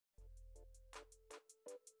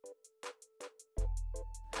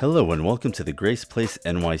Hello and welcome to the Grace Place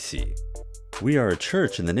NYC. We are a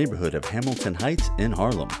church in the neighborhood of Hamilton Heights in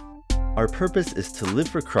Harlem. Our purpose is to live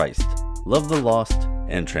for Christ, love the lost,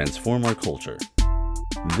 and transform our culture.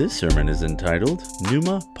 This sermon is entitled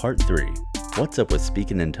Pneuma Part 3. What's up with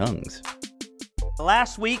speaking in tongues?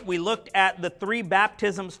 Last week we looked at the three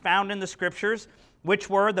baptisms found in the scriptures, which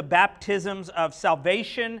were the baptisms of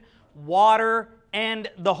salvation, water, and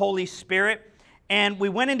the Holy Spirit. And we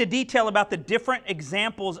went into detail about the different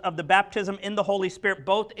examples of the baptism in the Holy Spirit,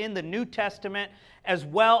 both in the New Testament as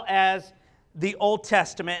well as the Old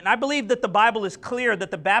Testament. And I believe that the Bible is clear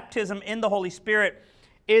that the baptism in the Holy Spirit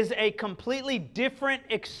is a completely different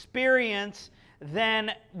experience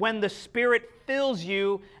than when the Spirit fills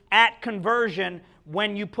you at conversion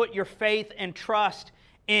when you put your faith and trust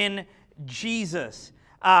in Jesus.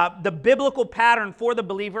 The biblical pattern for the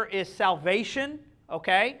believer is salvation,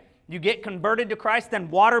 okay? You get converted to Christ, then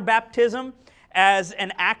water baptism as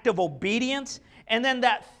an act of obedience. And then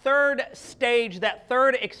that third stage, that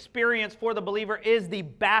third experience for the believer is the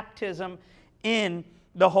baptism in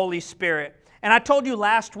the Holy Spirit. And I told you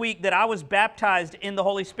last week that I was baptized in the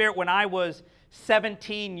Holy Spirit when I was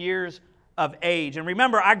 17 years of age. And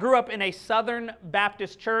remember, I grew up in a Southern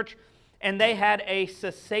Baptist church, and they had a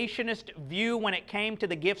cessationist view when it came to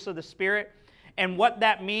the gifts of the Spirit. And what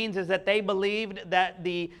that means is that they believed that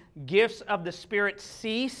the gifts of the Spirit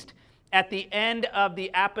ceased at the end of the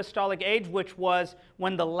apostolic age, which was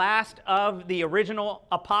when the last of the original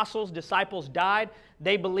apostles, disciples died.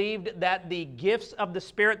 They believed that the gifts of the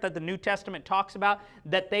Spirit that the New Testament talks about,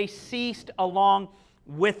 that they ceased along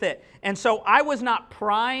with it. And so I was not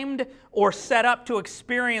primed or set up to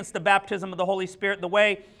experience the baptism of the Holy Spirit the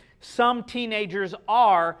way some teenagers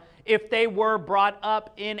are if they were brought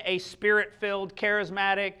up in a Spirit-filled,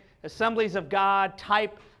 charismatic, Assemblies of God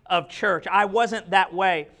type of church. I wasn't that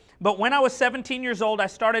way. But when I was 17 years old, I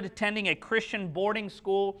started attending a Christian boarding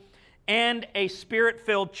school and a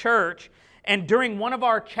Spirit-filled church. And during one of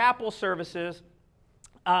our chapel services,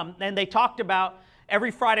 and they talked about,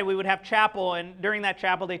 every Friday we would have chapel, and during that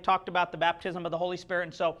chapel they talked about the baptism of the Holy Spirit.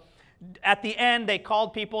 And so at the end, they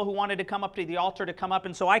called people who wanted to come up to the altar to come up.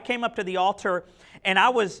 And so I came up to the altar, and I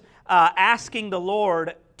was asking the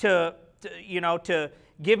Lord to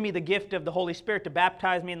give me the gift of the Holy Spirit, to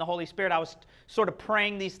baptize me in the Holy Spirit. I was sort of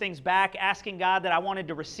praying these things back, asking God that I wanted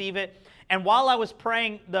to receive it. And while I was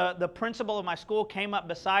praying, the principal of my school came up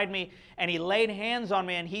beside me, and he laid hands on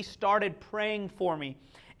me, and he started praying for me.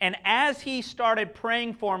 And as he started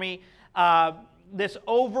praying for me, this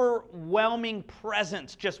overwhelming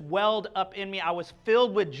presence just welled up in me. I was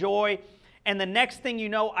filled with joy. And the next thing you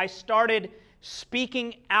know, I started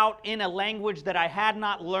speaking out in a language that I had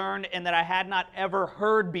not learned and that I had not ever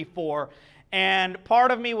heard before. And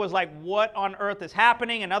part of me was like, what on earth is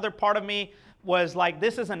happening? Another part of me was like,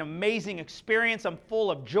 this is an amazing experience. I'm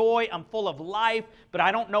full of joy. I'm full of life, but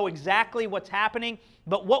I don't know exactly what's happening.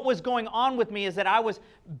 But what was going on with me is that I was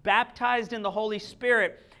baptized in the Holy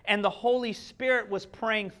Spirit, and the Holy Spirit was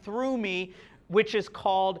praying through me, which is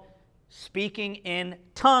called speaking in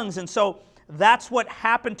tongues. And so that's what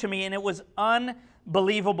happened to me, and it was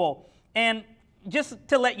unbelievable. And just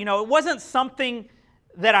to let you know, it wasn't something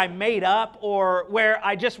that I made up or where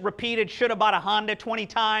I just repeated, should have bought a Honda 20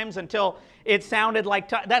 times until it sounded like...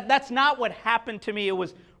 That's not what happened to me. It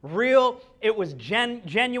was real, it was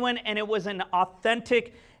genuine, and it was an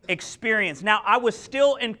authentic experience. Now, I was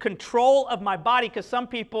still in control of my body, because some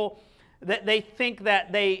people, they think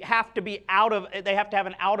that they have to have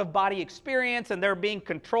an out-of-body experience and they're being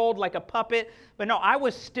controlled like a puppet. But no, I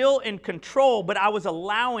was still in control, but I was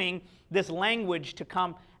allowing this language to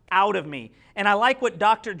come out of me. And I like what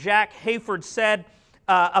Dr. Jack Hayford said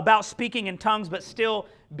about speaking in tongues, but still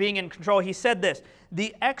being in control. He said this: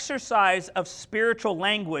 the exercise of spiritual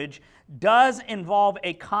language does involve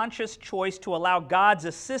a conscious choice to allow God's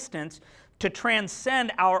assistance to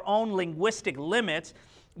transcend our own linguistic limits,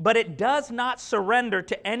 but it does not surrender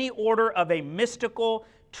to any order of a mystical,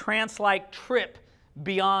 trance-like trip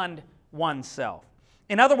beyond oneself.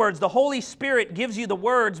 In other words, the Holy Spirit gives you the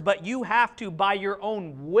words, but you have to, by your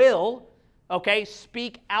own will,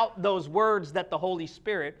 speak out those words that the Holy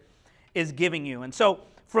Spirit is giving you. And so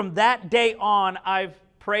from that day on, I've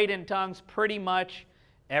prayed in tongues pretty much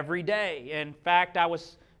every day. In fact, I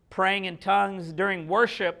was praying in tongues during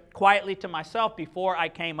worship quietly to myself before I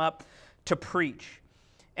came up to preach.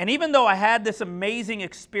 And even though I had this amazing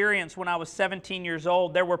experience when I was 17 years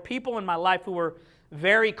old, there were people in my life who were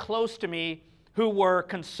very close to me who were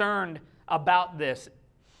concerned about this.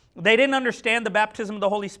 They didn't understand the baptism of the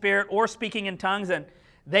Holy Spirit or speaking in tongues, and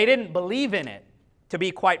they didn't believe in it, to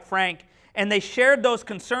be quite frank. And they shared those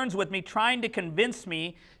concerns with me, trying to convince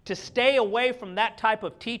me to stay away from that type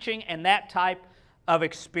of teaching and that type of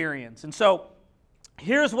experience. And so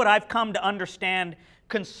here's what I've come to understand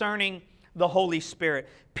concerning the Holy Spirit.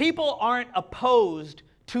 People aren't opposed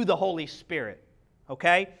to the Holy Spirit,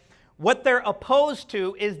 okay? What they're opposed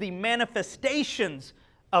to is the manifestations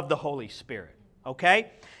of the Holy Spirit,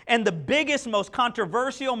 okay? And the biggest, most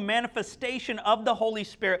controversial manifestation of the Holy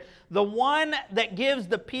Spirit, the one that gives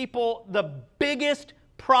the people the biggest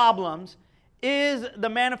problems, is the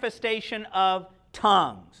manifestation of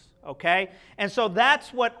tongues, okay? And so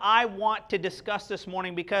that's what I want to discuss this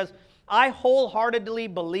morning, because I wholeheartedly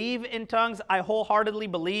believe in tongues. I wholeheartedly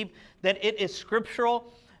believe that it is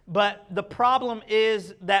scriptural. But the problem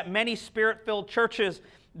is that many Spirit-filled churches,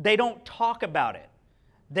 they don't talk about it.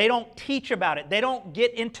 They don't teach about it. They don't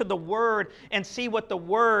get into the Word and see what the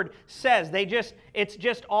Word says. It's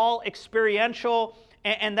just all experiential,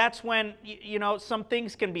 and that's when, some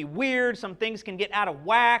things can be weird, some things can get out of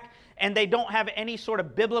whack, and they don't have any sort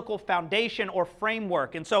of biblical foundation or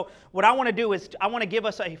framework. And so what I want to do is I want to give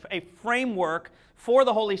us a framework for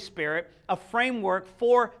the Holy Spirit, a framework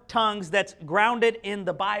for tongues that's grounded in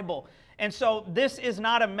the Bible. And so this is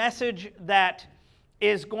not a message that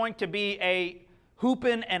is going to be a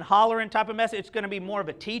hooping and hollering type of message. It's going to be more of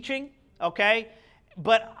a teaching, okay?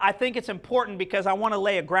 But I think it's important because I want to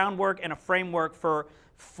lay a groundwork and a framework for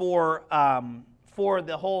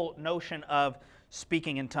the whole notion of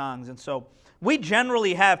speaking in tongues. And so we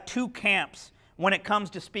generally have two camps when it comes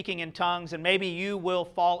to speaking in tongues, and maybe you will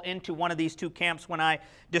fall into one of these two camps when I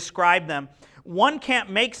describe them. One camp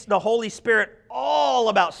makes the Holy Spirit all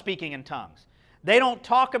about speaking in tongues. They don't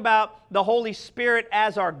talk about the Holy Spirit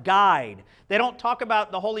as our guide. They don't talk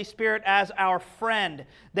about the Holy Spirit as our friend.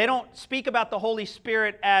 They don't speak about the Holy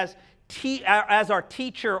Spirit as our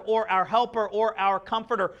teacher or our helper or our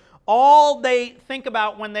comforter. All they think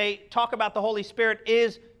about when they talk about the Holy Spirit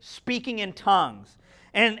is speaking in tongues.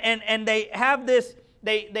 And they have this,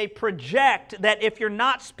 they project that if you're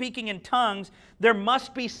not speaking in tongues, there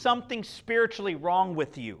must be something spiritually wrong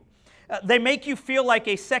with you. They make you feel like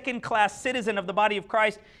a second-class citizen of the body of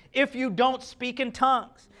Christ if you don't speak in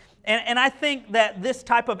tongues. And I think that this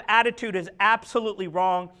type of attitude is absolutely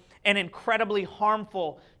wrong and incredibly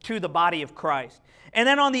harmful to the body of Christ. And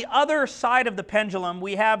then on the other side of the pendulum,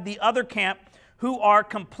 we have the other camp who are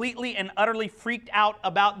completely and utterly freaked out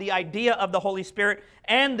about the idea of the Holy Spirit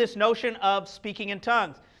and this notion of speaking in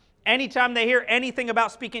tongues. Anytime they hear anything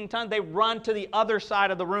about speaking in tongues, they run to the other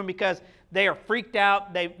side of the room because they are freaked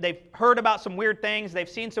out. They've heard about some weird things. They've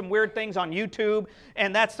seen some weird things on YouTube,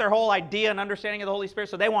 and that's their whole idea and understanding of the Holy Spirit.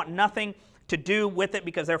 So they want nothing to do with it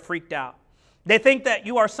because they're freaked out. They think that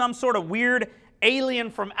you are some sort of weird alien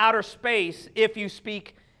from outer space if you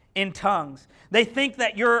speak in tongues. They think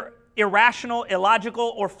that you're irrational,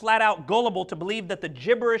 illogical, or flat out gullible to believe that the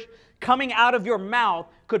gibberish coming out of your mouth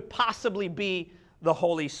could possibly be the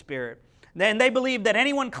Holy Spirit. Then they believe that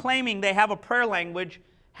anyone claiming they have a prayer language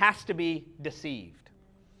has to be deceived.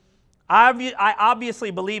 I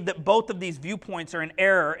obviously believe that both of these viewpoints are in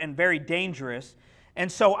error and very dangerous.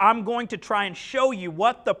 And so I'm going to try and show you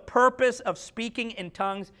what the purpose of speaking in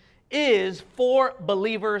tongues is for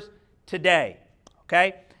believers today.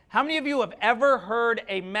 Okay? How many of you have ever heard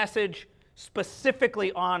a message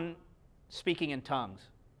specifically on speaking in tongues?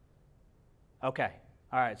 Okay.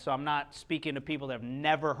 All right, so I'm not speaking to people that have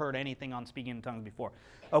never heard anything on speaking in tongues before.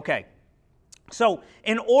 Okay. So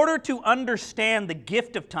in order to understand the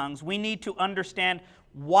gift of tongues, we need to understand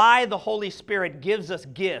why the Holy Spirit gives us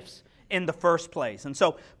gifts in the first place. And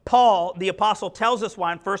so Paul, the apostle, tells us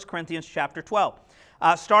why in 1 Corinthians chapter 12.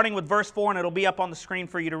 Starting with verse 4, and it'll be up on the screen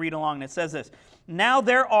for you to read along. And it says this: "Now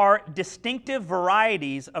there are distinctive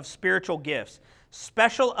varieties of spiritual gifts,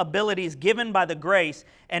 special abilities given by the grace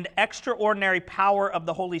and extraordinary power of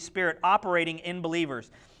the Holy Spirit operating in believers.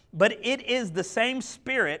 But it is the same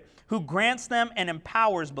Spirit who grants them and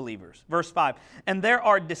empowers believers." Verse 5, "And there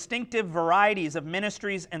are distinctive varieties of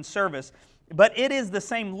ministries and service, but it is the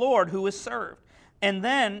same Lord who is served. And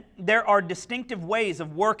then there are distinctive ways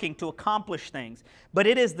of working to accomplish things, but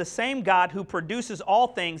it is the same God who produces all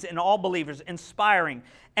things in all believers, inspiring,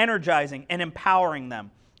 energizing, and empowering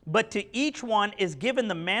them. But to each one is given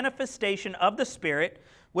the manifestation of the Spirit,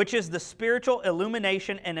 which is the spiritual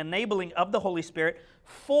illumination and enabling of the Holy Spirit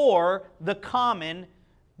for the common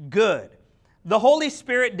good." The Holy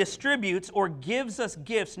Spirit distributes or gives us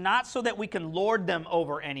gifts not so that we can lord them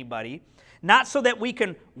over anybody, not so that we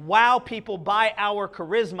can wow people by our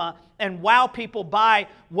charisma and wow people by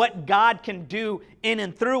what God can do in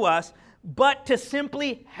and through us, but to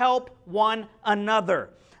simply help one another.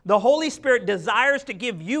 The Holy Spirit desires to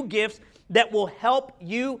give you gifts that will help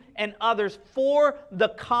you and others for the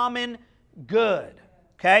common good.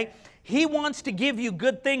 Okay? He wants to give you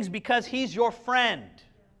good things because He's your friend.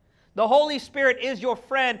 The Holy Spirit is your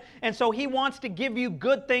friend, and so He wants to give you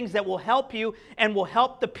good things that will help you and will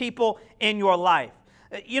help the people in your life.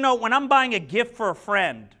 You know, when I'm buying a gift for a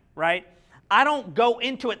friend, right, I don't go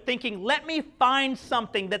into it thinking, let me find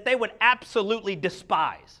something that they would absolutely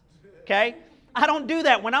despise, okay? I don't do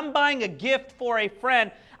that. When I'm buying a gift for a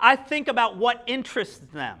friend, I think about what interests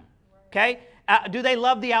them, okay? Do they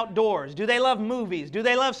love the outdoors? Do they love movies? Do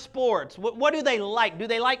they love sports? What do they like? Do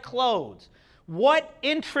they like clothes? What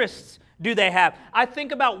interests do they have? I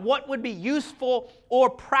think about what would be useful or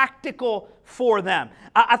practical for them.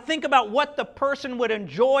 I think about what the person would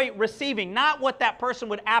enjoy receiving, not what that person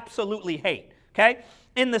would absolutely hate, okay?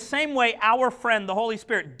 In the same way, our friend, the Holy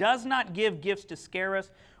Spirit, does not give gifts to scare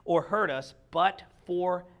us or hurt us, but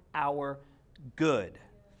for our good.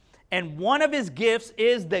 And one of His gifts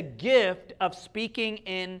is the gift of speaking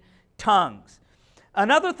in tongues.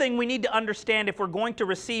 Another thing we need to understand if we're going to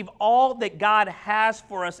receive all that God has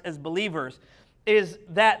for us as believers is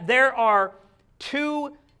that there are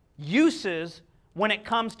two uses when it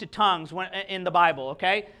comes to tongues in the Bible,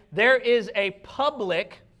 okay? There is a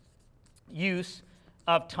public use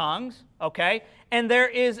of tongues, okay? And there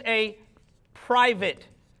is a private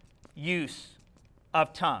use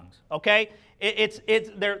of tongues, okay?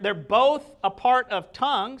 They're both a part of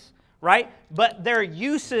tongues, right? But their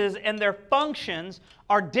uses and their functions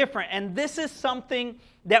are different. And this is something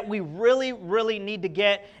that we really, really need to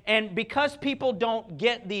get. And because people don't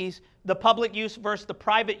get the public use versus the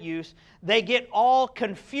private use, they get all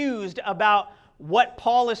confused about what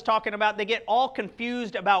Paul is talking about. They get all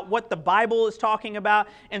confused about what the Bible is talking about.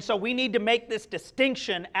 And so we need to make this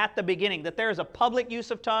distinction at the beginning, that there is a public use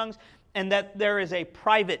of tongues and that there is a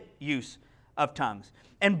private use of tongues.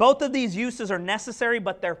 And both of these uses are necessary,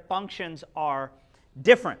 but their functions are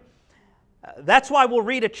different. That's why we'll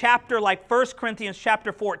read a chapter like 1 Corinthians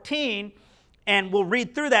chapter 14, and we'll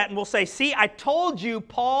read through that and we'll say, see, I told you,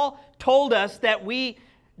 Paul told us that we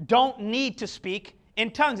don't need to speak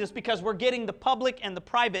in tongues. It's because we're getting the public and the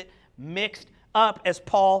private mixed up as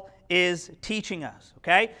Paul is teaching us,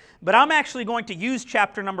 okay? But I'm actually going to use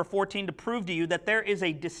chapter number 14 to prove to you that there is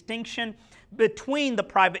a distinction between the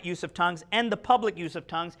private use of tongues and the public use of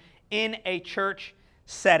tongues in a church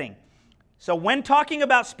setting. So when talking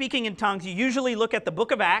about speaking in tongues, you usually look at the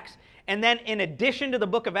book of Acts, and then in addition to the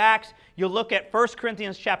book of Acts, you'll look at 1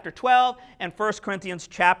 Corinthians chapter 12 and 1 Corinthians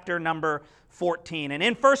chapter number 14. And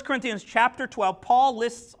in 1 Corinthians chapter 12, Paul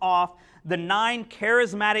lists off the 9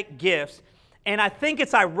 charismatic gifts. And I think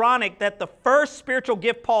it's ironic that the first spiritual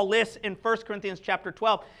gift Paul lists in 1 Corinthians chapter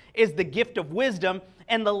 12 is the gift of wisdom.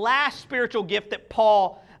 And the last spiritual gift that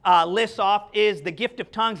Paul lists off is the gift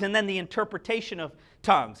of tongues and then the interpretation of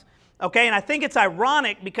tongues. Okay, and I think it's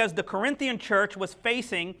ironic because the Corinthian church was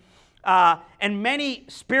facing, and many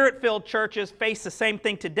spirit-filled churches face the same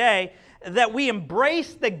thing today, that we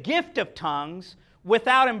embrace the gift of tongues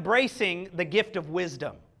without embracing the gift of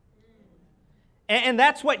wisdom. And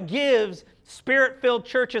that's what gives Spirit-filled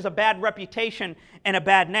churches a bad reputation and a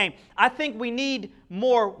bad name. I think we need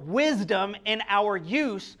more wisdom in our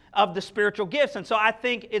use of the spiritual gifts. And so I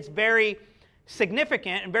think it's very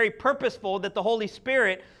significant and very purposeful that the Holy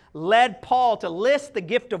Spirit led Paul to list the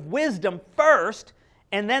gift of wisdom first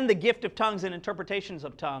and then the gift of tongues and interpretations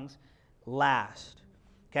of tongues last.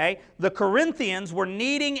 Okay? The Corinthians were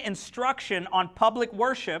needing instruction on public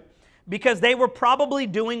worship because they were probably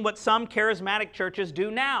doing what some charismatic churches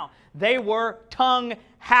do now. They were tongue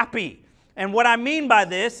happy. And what I mean by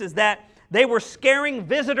this is that they were scaring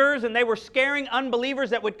visitors and they were scaring unbelievers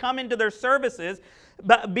that would come into their services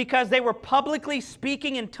because they were publicly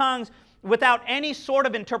speaking in tongues without any sort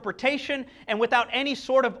of interpretation and without any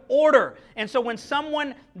sort of order. And so when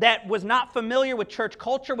someone that was not familiar with church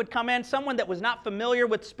culture would come in, someone that was not familiar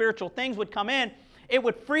with spiritual things would come in, it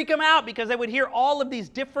would freak them out because they would hear all of these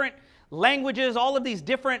different languages, all of these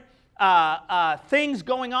different things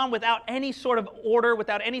going on without any sort of order,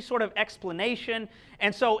 without any sort of explanation.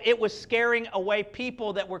 And so it was scaring away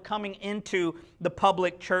people that were coming into the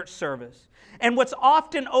public church service. And what's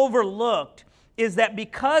often overlooked is that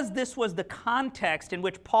because this was the context in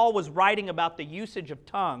which Paul was writing about the usage of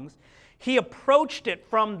tongues, he approached it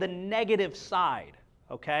from the negative side,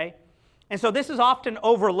 okay? And so this is often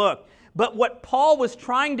overlooked. But what Paul was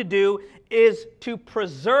trying to do is to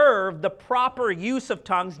preserve the proper use of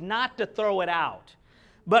tongues, not to throw it out.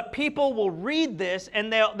 But people will read this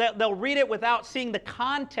and they'll read it without seeing the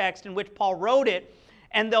context in which Paul wrote it,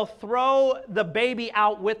 and they'll throw the baby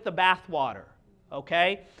out with the bathwater,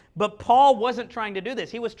 okay? But Paul wasn't trying to do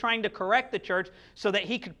this. He was trying to correct the church so that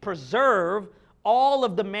he could preserve all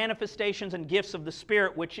of the manifestations and gifts of the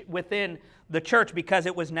Spirit within the church because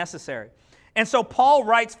it was necessary. And so Paul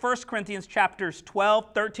writes 1 Corinthians chapters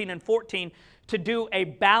 12, 13, and 14 to do a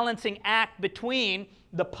balancing act between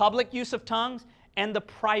the public use of tongues and the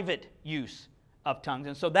private use of tongues.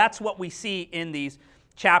 And so that's what we see in these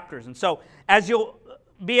chapters. And so as you'll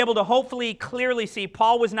be able to hopefully clearly see,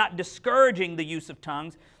 Paul was not discouraging the use of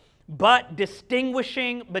tongues, but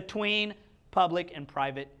distinguishing between public and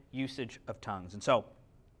private usage of tongues. And so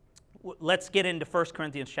let's get into 1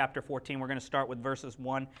 Corinthians chapter 14. We're going to start with verses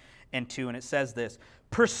 1 and 2, and it says this: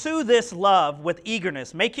 "Pursue this love with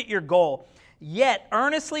eagerness, make it your goal, yet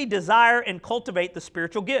earnestly desire and cultivate the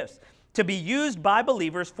spiritual gifts, to be used by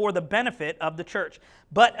believers for the benefit of the church,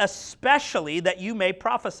 but especially that you may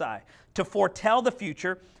prophesy, to foretell the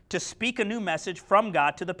future, to speak a new message from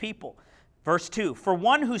God to the people." Verse 2, "For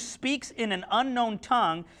one who speaks in an unknown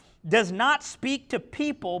tongue does not speak to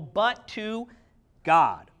people, but to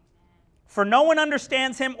God. For no one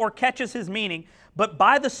understands him or catches his meaning, but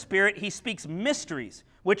by the Spirit he speaks mysteries,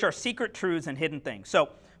 which are secret truths and hidden things." So,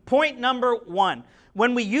 point number 1,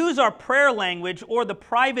 when we use our prayer language or the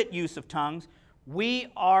private use of tongues, we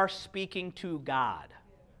are speaking to God.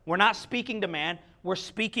 We're not speaking to man, we're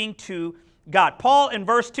speaking to God. Paul in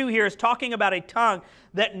verse 2 here is talking about a tongue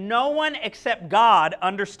that no one except God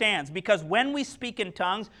understands, because when we speak in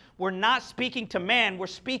tongues, we're not speaking to man, we're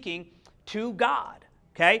speaking to God.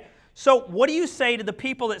 Okay? So what do you say to the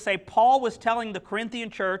people that say Paul was telling the Corinthian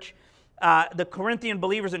church, the Corinthian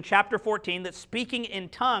believers in chapter 14, that speaking in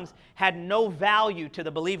tongues had no value to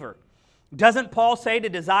the believer? Doesn't Paul say to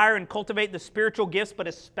desire and cultivate the spiritual gifts, but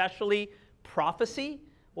especially prophecy?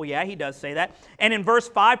 Well, yeah, he does say that. And in verse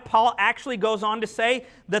 5, Paul actually goes on to say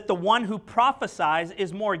that the one who prophesies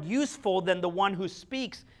is more useful than the one who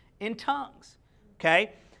speaks in tongues.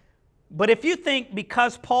 Okay? But if you think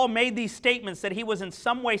because Paul made these statements that he was in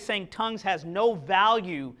some way saying tongues has no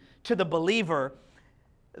value to the believer,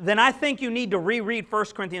 then I think you need to reread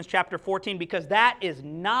 1 Corinthians chapter 14, because that is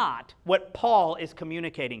not what Paul is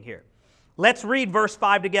communicating here. Let's read verse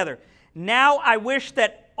 5 together. "Now I wish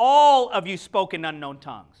that all of you spoke in unknown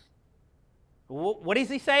tongues." What does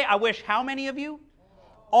he say? I wish how many of you?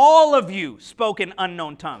 All of you spoke in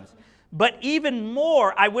unknown tongues. "But even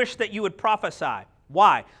more, I wish that you would prophesy."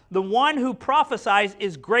 Why? "The one who prophesies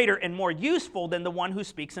is greater and more useful than the one who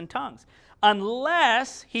speaks in tongues,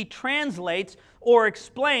 unless he translates or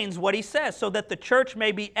explains what he says, so that the church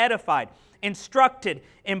may be edified, instructed,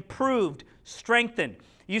 improved, strengthened."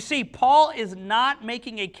 You see, Paul is not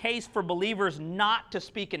making a case for believers not to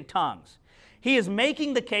speak in tongues. He is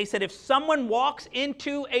making the case that if someone walks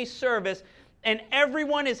into a service and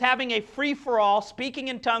everyone is having a free-for-all, speaking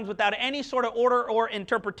in tongues without any sort of order or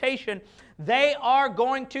interpretation, they are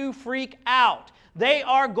going to freak out. They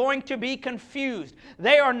are going to be confused.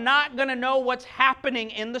 They are not going to know what's happening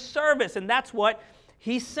in the service. And that's what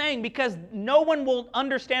he's saying, because no one will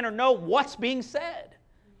understand or know what's being said.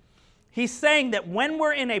 He's saying that when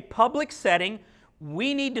we're in a public setting,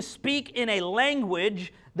 we need to speak in a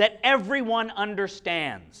language that everyone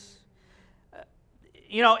understands.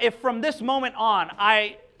 If from this moment on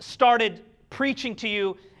I started preaching to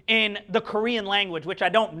you in the Korean language, which I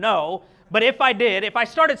don't know, but if I did, if I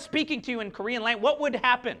started speaking to you in Korean language, what would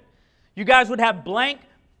happen? You guys would have blank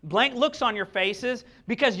looks on your faces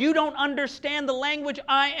because you don't understand the language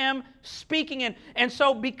I am speaking in. And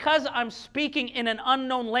so because I'm speaking in an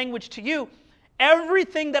unknown language to you,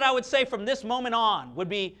 everything that I would say from this moment on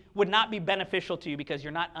would not be beneficial to you because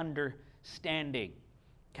you're not understanding.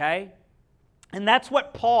 Okay? And that's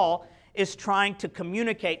what Paul is trying to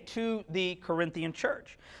communicate to the Corinthian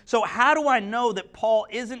church. So how do I know that Paul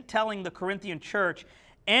isn't telling the Corinthian church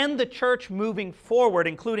and the church moving forward,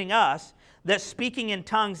 including us, that speaking in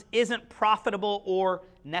tongues isn't profitable or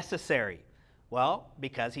necessary? Well,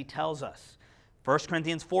 because he tells us. 1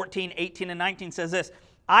 Corinthians 14, 18, and 19 says this: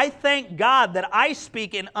 "I thank God that I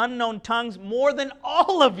speak in unknown tongues more than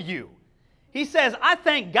all of you." He says, I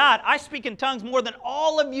thank God I speak in tongues more than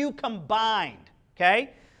all of you combined. Okay?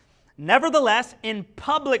 "Nevertheless, in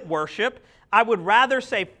public worship, I would rather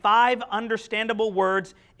say 5 understandable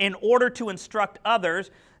words in order to instruct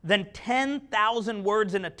others than 10,000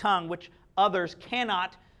 words in a tongue which others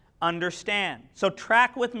cannot understand." So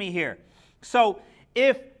track with me here. So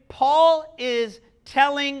if Paul is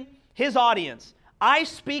telling his audience, I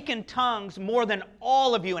speak in tongues more than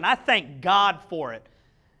all of you, and I thank God for it,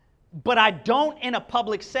 but I don't in a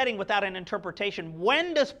public setting without an interpretation,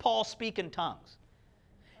 when does Paul speak in tongues?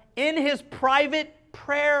 In his private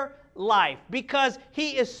prayer life because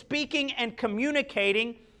he is speaking and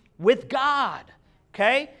communicating with God.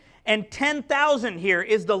 Okay? And 10,000 here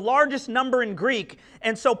is the largest number in Greek.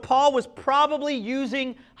 And so Paul was probably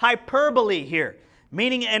using hyperbole here,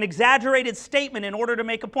 meaning an exaggerated statement in order to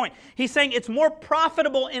make a point. He's saying it's more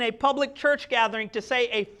profitable in a public church gathering to say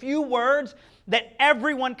a few words that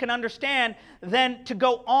everyone can understand than to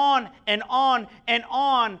go on and on and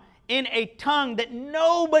on in a tongue that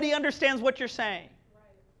nobody understands what you're saying.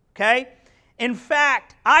 Okay? In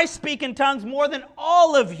fact, I speak in tongues more than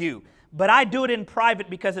all of you, but I do it in private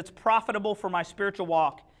because it's profitable for my spiritual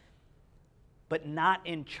walk, but not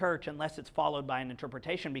in church unless it's followed by an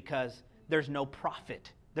interpretation because there's no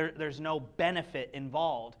profit. There's no benefit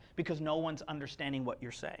involved because no one's understanding what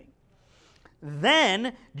you're saying.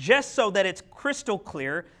 Then, just so that it's crystal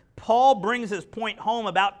clear, Paul brings his point home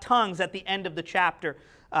about tongues at the end of the chapter,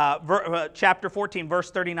 chapter 14,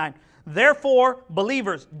 verse 39. Therefore,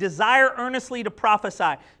 believers, desire earnestly to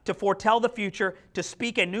prophesy, to foretell the future, to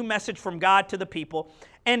speak a new message from God to the people,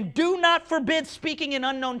 and do not forbid speaking in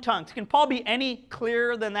unknown tongues. Can Paul be any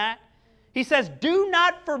clearer than that? He says, do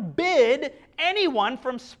not forbid anyone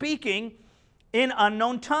from speaking in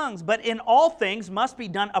unknown tongues, but in all things must be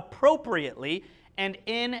done appropriately and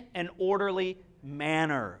in an orderly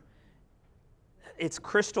manner. It's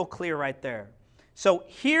crystal clear right there. So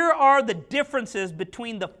here are the differences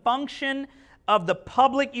between the function of the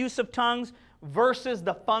public use of tongues versus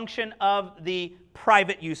the function of the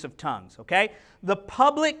private use of tongues, okay? The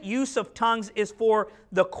public use of tongues is for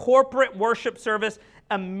the corporate worship service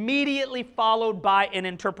immediately followed by an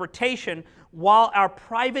interpretation, while our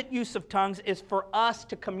private use of tongues is for us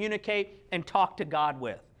to communicate and talk to God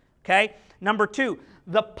with, okay? Number two,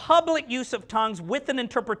 the public use of tongues with an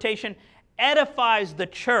interpretation edifies the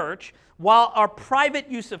church, while our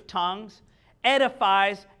private use of tongues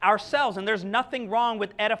edifies ourselves. And there's nothing wrong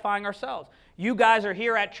with edifying ourselves. You guys are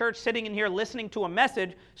here at church, sitting in here listening to a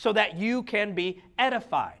message so that you can be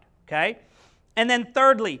edified, okay? And then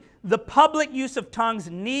thirdly, the public use of tongues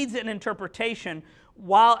needs an interpretation,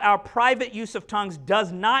 while our private use of tongues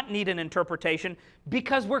does not need an interpretation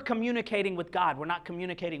because we're communicating with God. We're not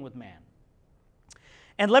communicating with man.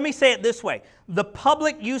 And let me say it this way. The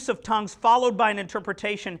public use of tongues followed by an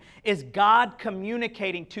interpretation is God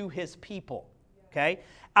communicating to His people. Okay?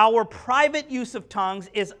 Our private use of tongues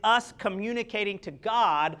is us communicating to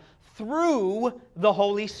God through the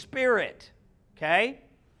Holy Spirit. Okay?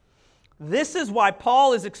 This is why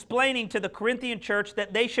Paul is explaining to the Corinthian church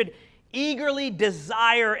that they should eagerly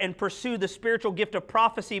desire and pursue the spiritual gift of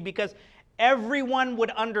prophecy because everyone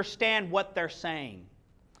would understand what they're saying.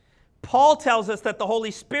 Paul tells us that the Holy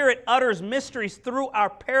Spirit utters mysteries through our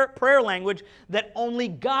prayer language that only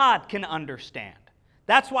God can understand.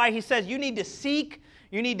 That's why he says you need to seek,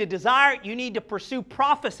 you need to desire, you need to pursue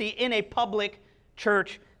prophecy in a public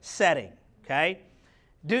church setting. Okay?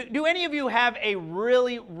 Do any of you have a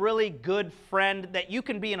really, really good friend that you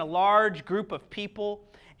can be in a large group of people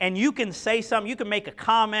and you can say something, you can make a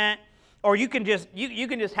comment, or you can just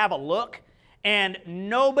have a look, and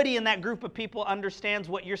nobody in that group of people understands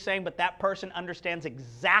what you're saying, but that person understands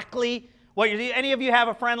exactly what you're saying? Any of you have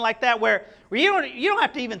a friend like that where you don't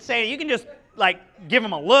have to even say it. You can just like give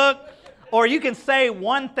them a look, or you can say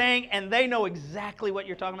one thing and they know exactly what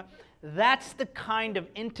you're talking about. That's the kind of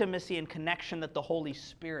intimacy and connection that the Holy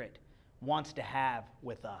Spirit wants to have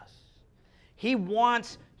with us. He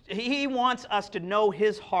wants us to know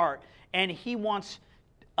His heart, and He wants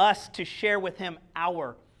us to share with Him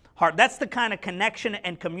our heart. That's the kind of connection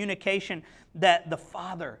and communication that the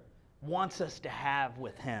Father wants us to have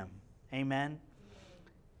with Him. Amen?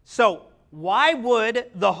 So, why would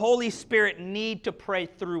the Holy Spirit need to pray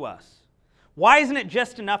through us? Why isn't it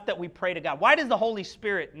just enough that we pray to God? Why does the Holy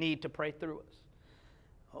Spirit need to pray through us?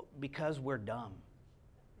 Oh, because we're dumb.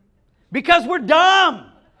 Because we're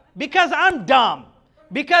dumb. Because I'm dumb.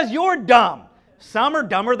 Because you're dumb. Some are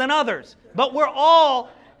dumber than others. But we're all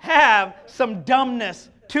have some dumbness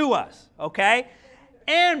to us, okay?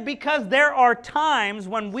 And because there are times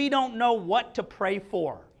when we don't know what to pray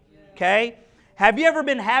for, okay? Have you ever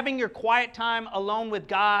been having your quiet time alone with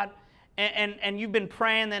God and you've been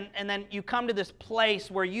praying and then you come to this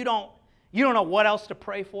place where you don't know what else to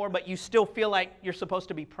pray for, but you still feel like you're supposed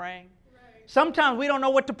to be praying? Sometimes we don't know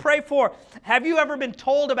what to pray for. Have you ever been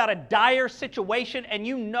told about a dire situation and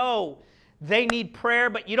you know they need prayer,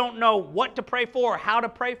 but you don't know what to pray for or how to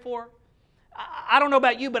pray for? I don't know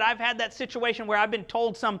about you, but I've had that situation where I've been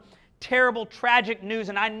told some terrible, tragic news,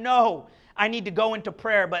 and I know I need to go into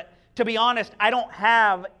prayer, but to be honest, I don't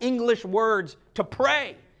have English words to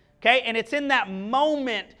pray. Okay? And it's in that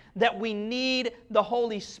moment that we need the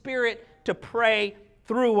Holy Spirit to pray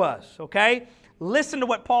through us, okay? Listen to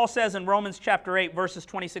what Paul says in Romans chapter 8, verses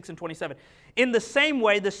 26 and 27. In the same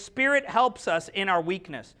way, the Spirit helps us in our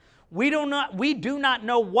weakness. We do not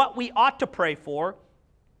know what we ought to pray for,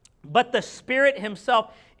 but the Spirit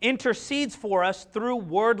Himself intercedes for us through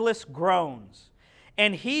wordless groans.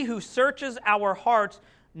 And He who searches our hearts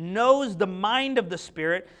knows the mind of the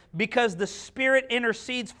Spirit, because the Spirit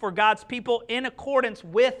intercedes for God's people in accordance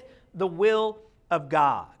with the will of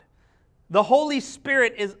God. The Holy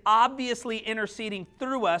Spirit is obviously interceding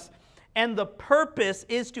through us, and the purpose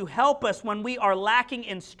is to help us when we are lacking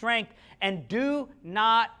in strength and do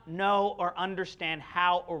not know or understand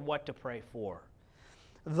how or what to pray for.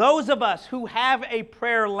 Those of us who have a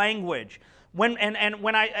prayer language,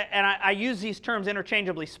 I use these terms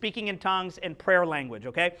interchangeably, speaking in tongues and prayer language,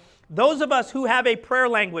 okay? Those of us who have a prayer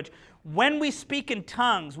language, when we speak in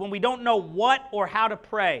tongues, when we don't know what or how to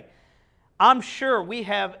pray, I'm sure we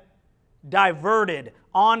have diverted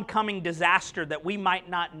oncoming disaster that we might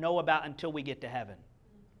not know about until we get to heaven,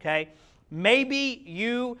 okay? Maybe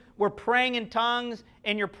you were praying in tongues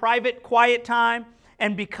in your private, quiet time,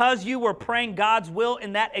 and because you were praying God's will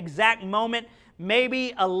in that exact moment,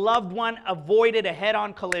 maybe a loved one avoided a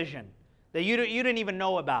head-on collision that you didn't even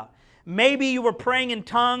know about. Maybe you were praying in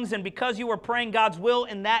tongues, and because you were praying God's will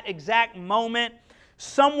in that exact moment,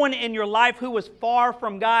 someone in your life who was far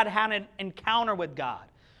from God had an encounter with God.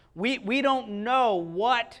 We don't know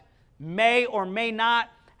what may or may not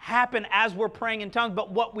happen as we're praying in tongues,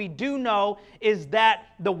 but what we do know is that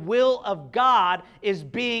the will of God is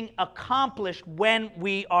being accomplished when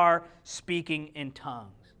we are speaking in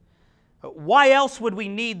tongues. Why else would we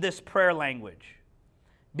need this prayer language?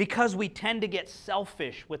 Because we tend to get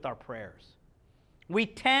selfish with our prayers. We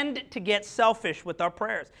tend to get selfish with our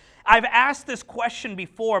prayers. I've asked this question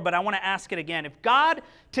before, but I want to ask it again. If God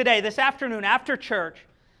today, this afternoon after church,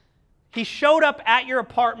 He showed up at your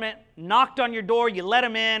apartment, knocked on your door, you let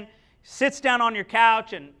Him in, sits down on your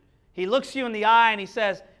couch, and He looks you in the eye and He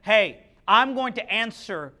says, hey, I'm going to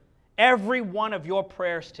answer every one of your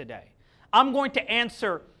prayers today. I'm going to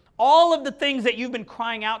answer all of the things that you've been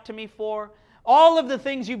crying out to me for, all of the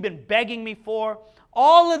things you've been begging me for,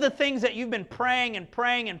 all of the things that you've been praying and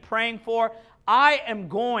praying and praying for. I'm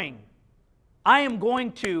going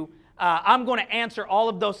to answer all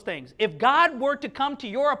of those things. If God were to come to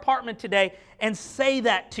your apartment today and say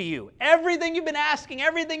that to you, everything you've been asking,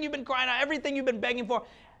 everything you've been crying out, everything you've been begging for,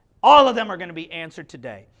 all of them are going to be answered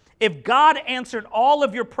today. If God answered all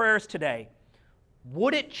of your prayers today,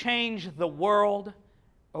 would it change the world,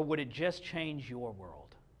 or would it just change your world?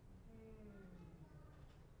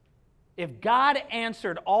 If God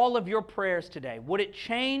answered all of your prayers today, would it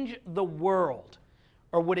change the world,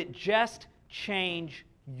 or would it just change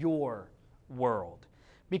your world?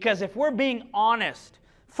 Because if we're being honest,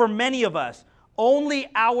 for many of us, only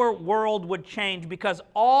our world would change, because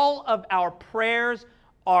all of our prayers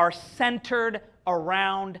are centered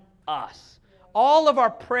around us. All of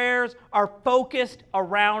our prayers are focused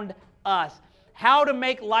around us. How to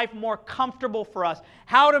make life more comfortable for us,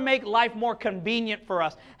 how to make life more convenient for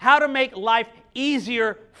us, how to make life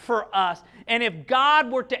easier for us. And if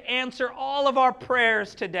God were to answer all of our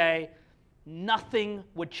prayers today, nothing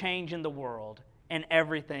would change in the world, and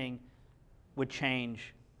everything would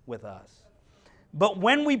change with us. But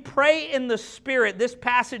when we pray in the Spirit, this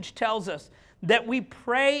passage tells us that we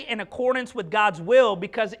pray in accordance with God's will,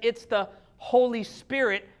 because it's the Holy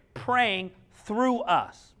Spirit praying through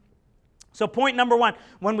us. So point number one,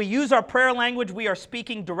 when we use our prayer language, we are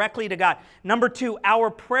speaking directly to God. Number two, our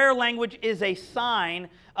prayer language is a sign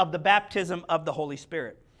of the baptism of the Holy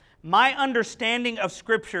Spirit. My understanding of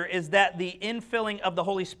Scripture is that the infilling of the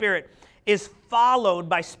Holy Spirit is followed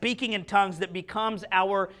by speaking in tongues that becomes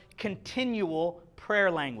our continual prayer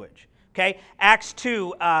language. Okay? Acts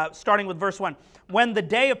 2, starting with verse 1. When the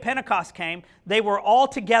day of Pentecost came, they were all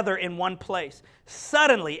together in one place.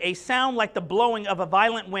 Suddenly, a sound like the blowing of a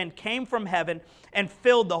violent wind came from heaven and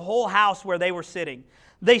filled the whole house where they were sitting.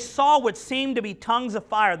 They saw what seemed to be tongues of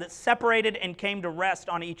fire that separated and came to rest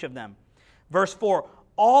on each of them. Verse 4,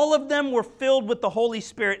 all of them were filled with the Holy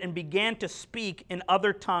Spirit and began to speak in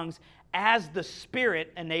other tongues as the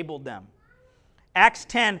Spirit enabled them. Acts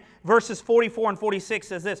 10, verses 44 and 46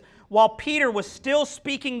 says this, while Peter was still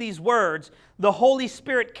speaking these words, the Holy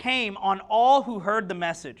Spirit came on all who heard the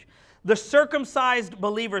message. The circumcised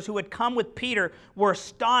believers who had come with Peter were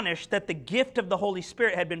astonished that the gift of the Holy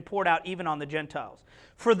Spirit had been poured out even on the Gentiles,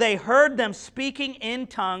 for they heard them speaking in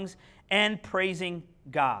tongues and praising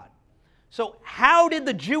God. So how did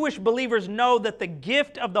the Jewish believers know that the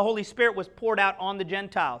gift of the Holy Spirit was poured out on the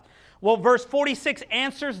Gentiles? Well, verse 46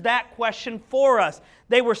 answers that question for us.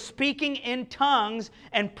 They were speaking in tongues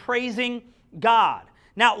and praising God.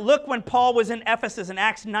 Now, look when Paul was in Ephesus in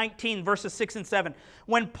Acts 19, verses 6 and 7.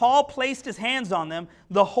 When Paul placed his hands on them,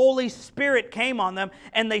 the Holy Spirit came on them,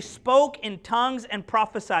 and they spoke in tongues and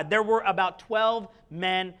prophesied. There were about 12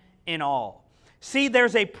 men in all. See,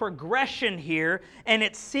 there's a progression here, and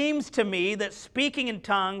it seems to me that speaking in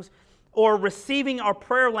tongues or receiving our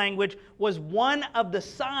prayer language was one of the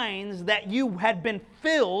signs that you had been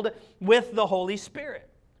filled with the Holy Spirit.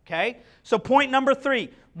 Okay? So point number 3,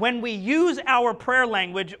 when we use our prayer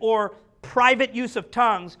language or private use of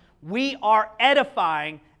tongues, we are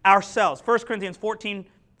edifying ourselves. 1 Corinthians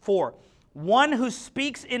 14:4. One who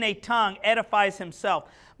speaks in a tongue edifies himself,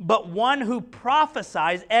 but one who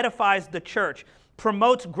prophesies edifies the church,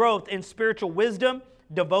 promotes growth in spiritual wisdom,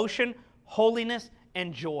 devotion, holiness,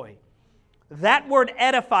 and joy. That word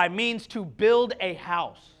edify means to build a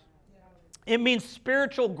house. It means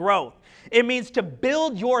spiritual growth. It means to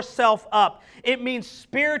build yourself up. It means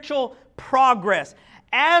spiritual progress.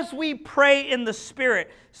 As we pray in the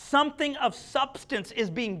Spirit, something of substance is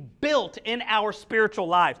being built in our spiritual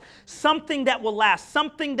lives. Something that will last.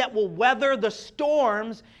 Something that will weather the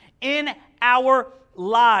storms in our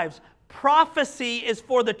lives. Prophecy is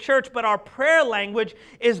for the church, but our prayer language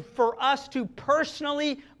is for us to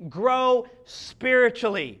personally grow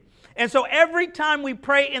spiritually. And so every time we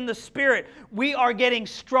pray in the Spirit, we are getting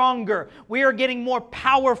stronger. We are getting more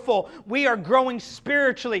powerful. We are growing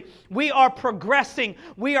spiritually. We are progressing.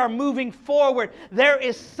 We are moving forward. There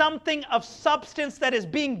is something of substance that is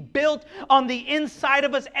being built on the inside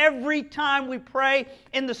of us every time we pray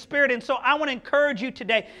in the Spirit. And so I want to encourage you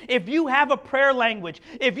today, if you have a prayer language,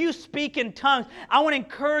 if you speak in tongues, I want to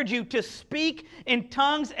encourage you to speak in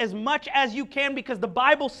tongues as much as you can, because the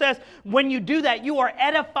Bible says when you do that, you are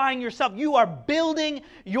edifying yourself. You are building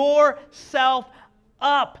yourself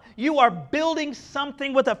up. You are building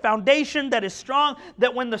something with a foundation that is strong,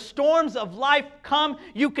 that when the storms of life come,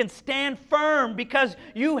 you can stand firm because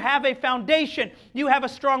you have a foundation. You have a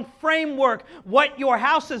strong framework. What your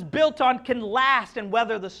house is built on can last and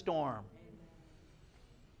weather the storm.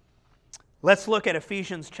 Let's look at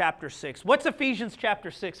Ephesians chapter 6. What's Ephesians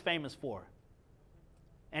chapter 6 famous for?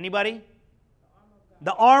 Anybody?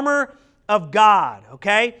 The armor of God,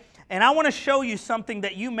 okay? And I want to show you something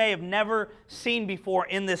that you may have never seen before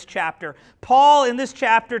in this chapter. Paul, in this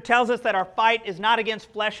chapter, tells us that our fight is not against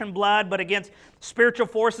flesh and blood, but against spiritual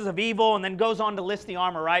forces of evil, and then goes on to list the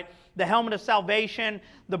armor, right? The helmet of salvation,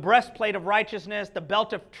 the breastplate of righteousness, the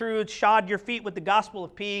belt of truth, shod your feet with the gospel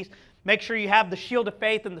of peace. Make sure you have the shield of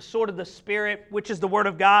faith and the sword of the Spirit, which is the word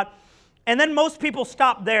of God. And then most people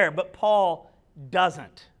stop there, but Paul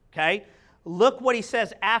doesn't, okay? Look what he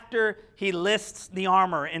says after he lists the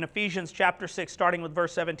armor in Ephesians chapter 6, starting with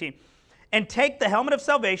verse 17. And take the helmet of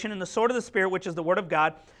salvation and the sword of the Spirit, which is the word of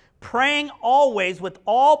God, praying always with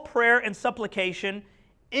all prayer and supplication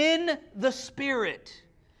in the Spirit.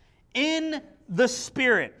 In the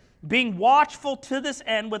Spirit. Being watchful to this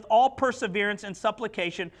end with all perseverance and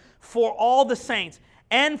supplication for all the saints.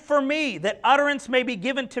 And for me, that utterance may be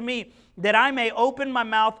given to me, that I may open my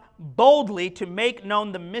mouth boldly to make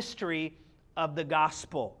known the mystery of the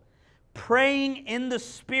gospel. Praying in the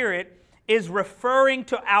Spirit is referring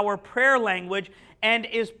to our prayer language and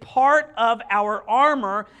is part of our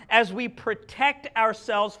armor as we protect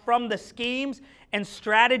ourselves from the schemes and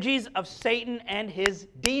strategies of Satan and his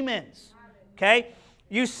demons. Okay?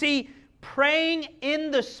 You see, praying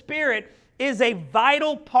in the Spirit is a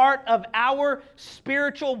vital part of our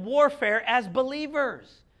spiritual warfare as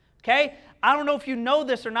believers. Okay? I don't know if you know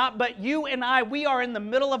this or not, but you and I, we are in the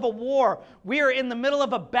middle of a war. We are in the middle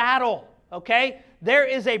of a battle, okay? There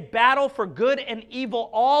is a battle for good and evil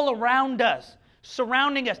all around us,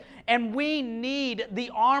 surrounding us, and we need the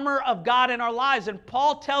armor of God in our lives. And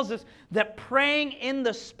Paul tells us that praying in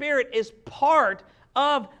the Spirit is part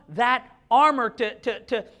of that armor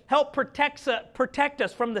to help protect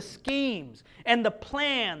us from the schemes and the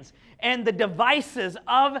plans and the devices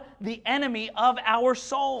of the enemy of our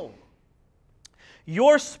soul.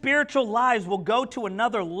 Your spiritual lives will go to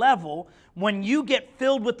another level when you get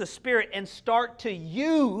filled with the Spirit and start to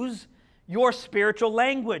use your spiritual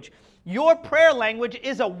language. Your prayer language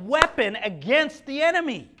is a weapon against the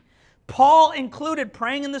enemy. Paul included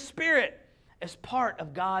praying in the Spirit as part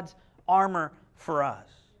of God's armor for us.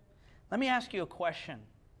 Let me ask you a question,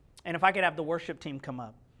 and if I could have the worship team come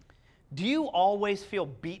up. Do you always feel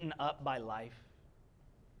beaten up by life?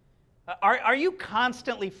 Are you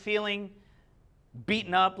constantly feeling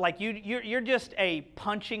beaten up, like you're just a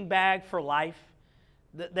punching bag for life,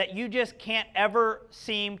 that you just can't ever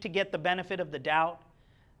seem to get the benefit of the doubt?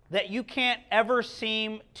 that you can't ever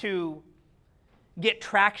seem to get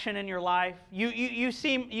traction in your life? Do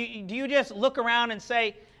you just look around and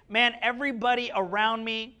say, man, everybody around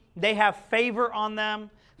me, they have favor on them,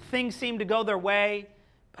 things seem to go their way,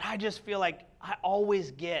 but I just feel like I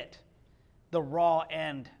always get the raw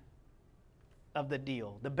end of the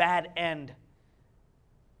deal, the bad end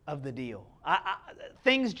of the deal.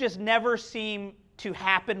 Things just never seem to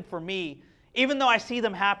happen for me, even though I see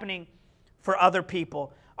them happening for other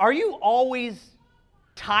people. Are you always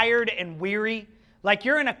tired and weary? Like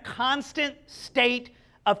you're in a constant state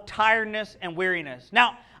of tiredness and weariness.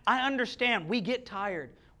 Now, I understand we get tired,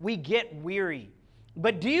 we get weary,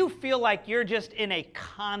 but do you feel like you're just in a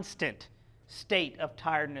constant state of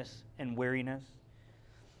tiredness and weariness?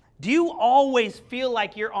 Do you always feel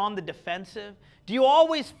like you're on the defensive? Do you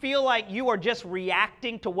always feel like you are just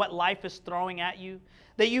reacting to what life is throwing at you?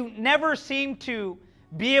 That you never seem to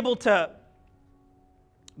be able to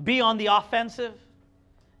be on the offensive?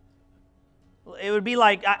 It would be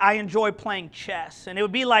like, I enjoy playing chess, and it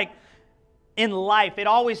would be like in life, it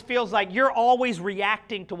always feels like you're always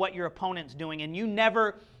reacting to what your opponent's doing, and you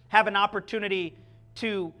never have an opportunity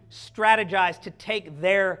to strategize to take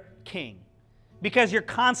their king because you're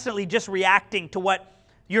constantly just reacting to what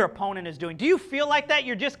your opponent is doing. Do you feel like that?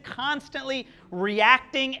 You're just constantly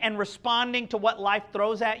reacting and responding to what life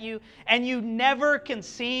throws at you, and you never can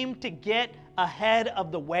seem to get ahead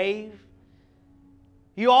of the wave.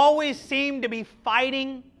 You always seem to be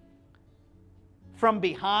fighting from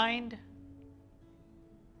behind,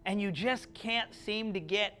 and you just can't seem to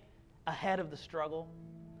get ahead of the struggle.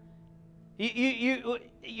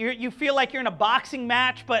 You feel like you're in a boxing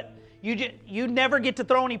match, but you never get to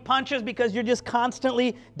throw any punches because you're just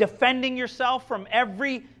constantly defending yourself from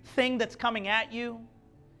everything that's coming at you.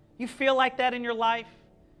 You feel like that in your life?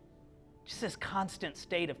 Just this constant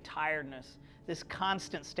state of tiredness, this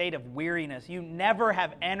constant state of weariness. You never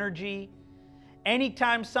have energy.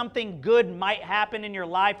 Anytime something good might happen in your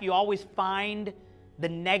life, you always find the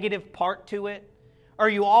negative part to it. Or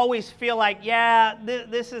you always feel like, yeah,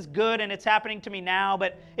 this is good and it's happening to me now,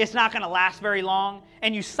 but it's not going to last very long.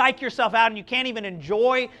 And you psych yourself out and you can't even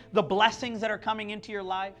enjoy the blessings that are coming into your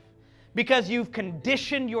life because you've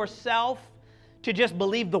conditioned yourself to just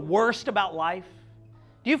believe the worst about life.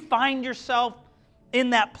 Do you find yourself in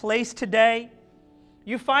that place today?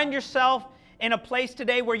 You find yourself in a place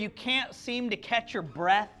today where you can't seem to catch your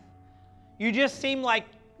breath. You just seem like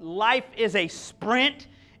life is a sprint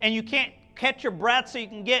and you can't catch your breath so you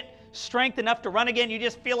can get strength enough to run again. You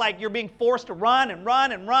just feel like you're being forced to run and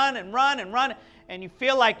run and run and run and run, and you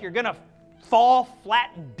feel like you're going to fall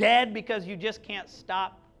flat dead because you just can't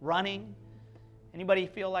stop running. Anybody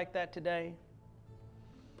feel like that today?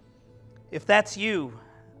 If that's you,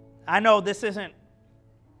 I know this isn't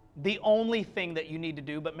the only thing that you need to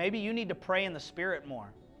do, but maybe you need to pray in the Spirit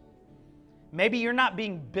more. Maybe you're not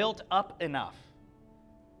being built up enough.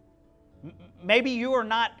 Maybe you are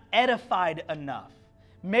not edified enough.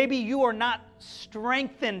 Maybe you are not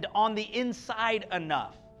strengthened on the inside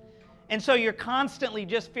enough. And so you're constantly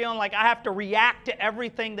just feeling like I have to react to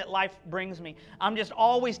everything that life brings me. I'm just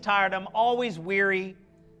always tired. I'm always weary.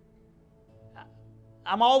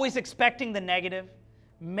 I'm always expecting the negative.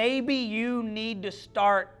 Maybe you need to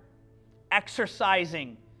start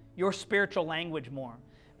exercising your spiritual language more.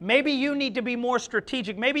 Maybe you need to be more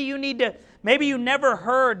strategic. Maybe you never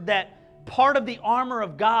heard that part of the armor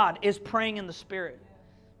of God is praying in the Spirit.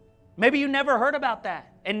 Maybe you never heard about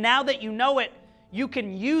that. And now that you know it, you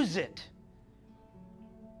can use it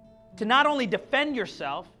to not only defend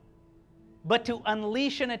yourself, but to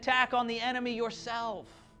unleash an attack on the enemy yourself.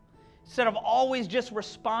 Instead of always just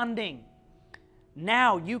responding.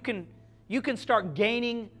 Now you can start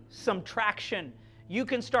gaining some traction. You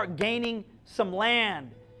can start gaining some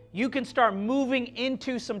land. You can start moving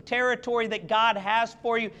into some territory that God has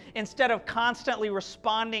for you instead of constantly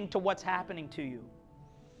responding to what's happening to you.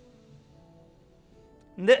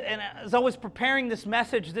 And as I was preparing this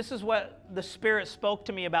message, this is what the Spirit spoke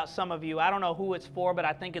to me about some of you. I don't know who it's for, but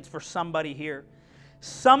I think it's for somebody here.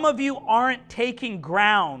 Some of you aren't taking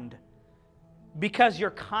ground because you're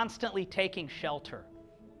constantly taking shelter.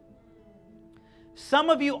 Some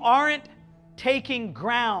of you aren't taking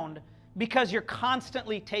ground because you're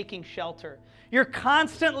constantly taking shelter. You're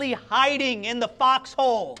constantly hiding in the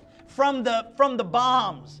foxhole from the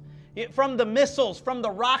bombs, from the missiles, from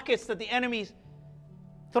the rockets that the enemy's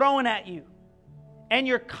throwing at you. And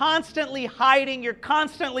you're constantly hiding, you're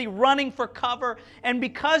constantly running for cover, and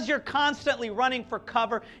because you're constantly running for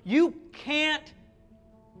cover, you can't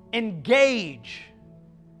engage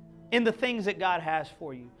in the things that God has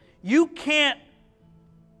for you. You can't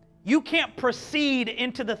You can't proceed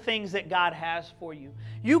into the things that God has for you.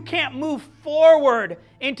 You can't move forward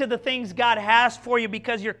into the things God has for you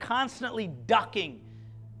because you're constantly ducking.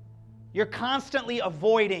 You're constantly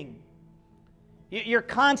avoiding. You're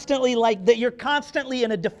constantly like that. You're constantly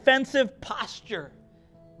in a defensive posture.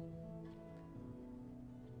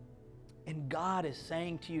 And God is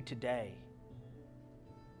saying to you today,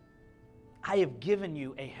 I have given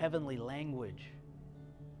you a heavenly language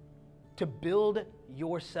to build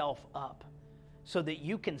yourself up so that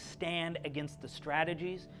you can stand against the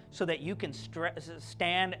strategies, so that you can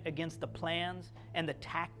stand against the plans and the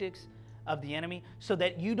tactics of the enemy, so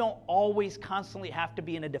that you don't always constantly have to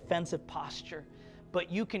be in a defensive posture,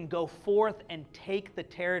 but you can go forth and take the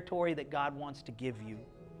territory that God wants to give you.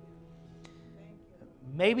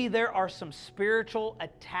 Maybe there are some spiritual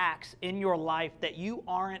attacks in your life that you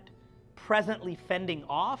aren't presently fending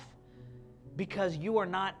off because you are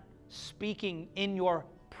not speaking in your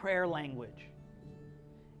prayer language.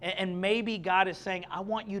 And maybe God is saying, I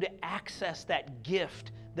want you to access that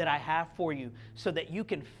gift that I have for you so that you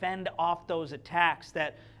can fend off those attacks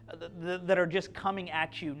that are just coming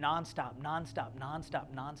at you nonstop.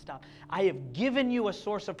 I have given you a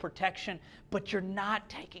source of protection, but you're not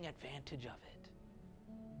taking advantage of it.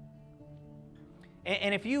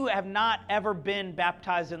 And if you have not ever been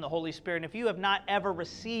baptized in the Holy Spirit, and if you have not ever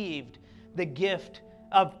received the gift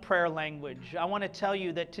of prayer language, I want to tell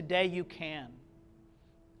you that today you can.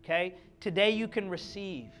 Okay? Today you can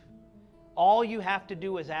receive. All you have to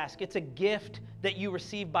do is ask. It's a gift that you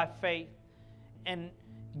receive by faith, and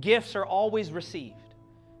gifts are always received.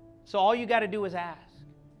 So all you got to do is ask.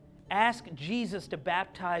 Ask Jesus to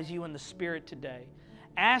baptize you in the Spirit today.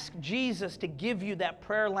 Ask Jesus to give you that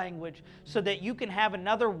prayer language so that you can have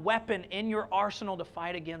another weapon in your arsenal to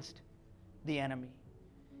fight against the enemy.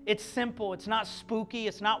 It's simple. It's not spooky.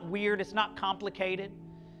 It's not weird. It's not complicated.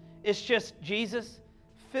 It's just, Jesus,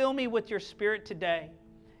 fill me with your Spirit today.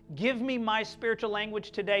 Give me my spiritual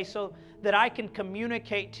language today so that I can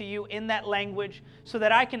communicate to you in that language, so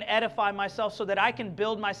that I can edify myself, so that I can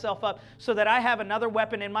build myself up, so that I have another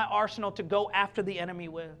weapon in my arsenal to go after the enemy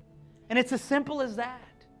with. And it's as simple as that.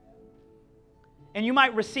 And you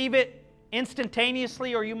might receive it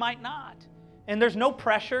instantaneously or you might not. And there's no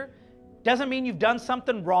pressure. Doesn't mean you've done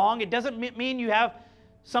something wrong. It doesn't mean you have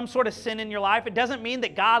some sort of sin in your life. It doesn't mean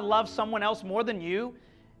that God loves someone else more than you.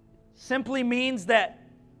 It simply means that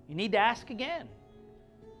you need to ask again.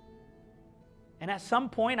 And at some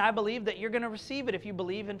point, I believe that you're going to receive it if you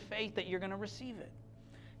believe in faith that you're going to receive it.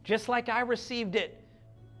 Just like I received it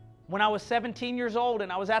when I was 17 years old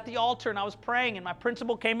and I was at the altar and I was praying and my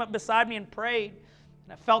principal came up beside me and prayed.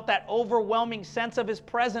 And I felt that overwhelming sense of His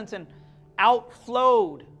presence and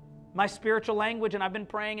outflowed my spiritual language, and I've been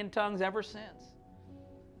praying in tongues ever since.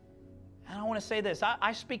 And I want to say this.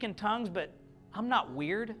 I speak in tongues, but I'm not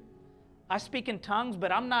weird. I speak in tongues,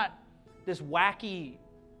 but I'm not this wacky,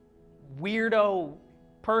 weirdo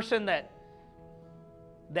person that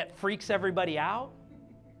freaks everybody out.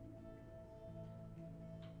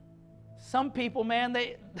 Some people, man,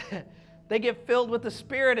 they get filled with the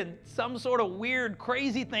Spirit and some sort of weird,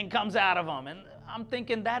 crazy thing comes out of them. And I'm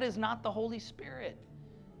thinking that is not the Holy Spirit.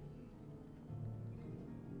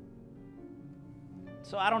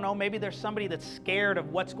 So I don't know, maybe there's somebody that's scared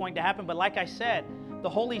of what's going to happen. But like I said, the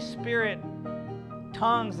Holy Spirit,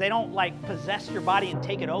 tongues, they don't like possess your body and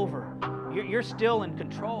take it over. You're still in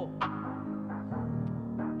control.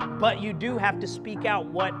 But you do have to speak out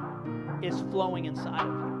what is flowing inside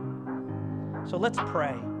of you. So let's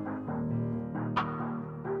pray.